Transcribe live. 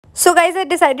So guys, I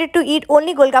decided to eat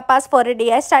only Golgappas for a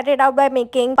day. I started out by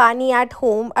making pani at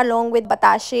home along with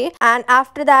batashe, and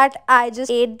after that I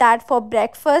just ate that for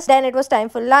breakfast. Then it was time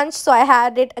for lunch, so I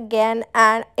had it again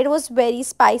and it was very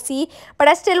spicy, but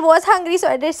I still was hungry, so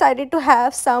I decided to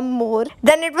have some more.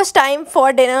 Then it was time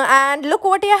for dinner and look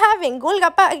what you're having,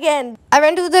 Golgappa again. I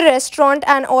went to the restaurant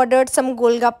and ordered some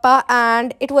Golgappa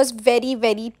and it was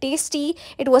very tasty.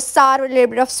 It was sour with a little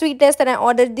bit of sweetness. Then I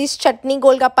ordered these chutney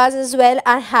Golgappas as well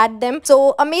and had them.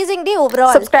 So amazing day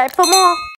overall. Subscribe for more.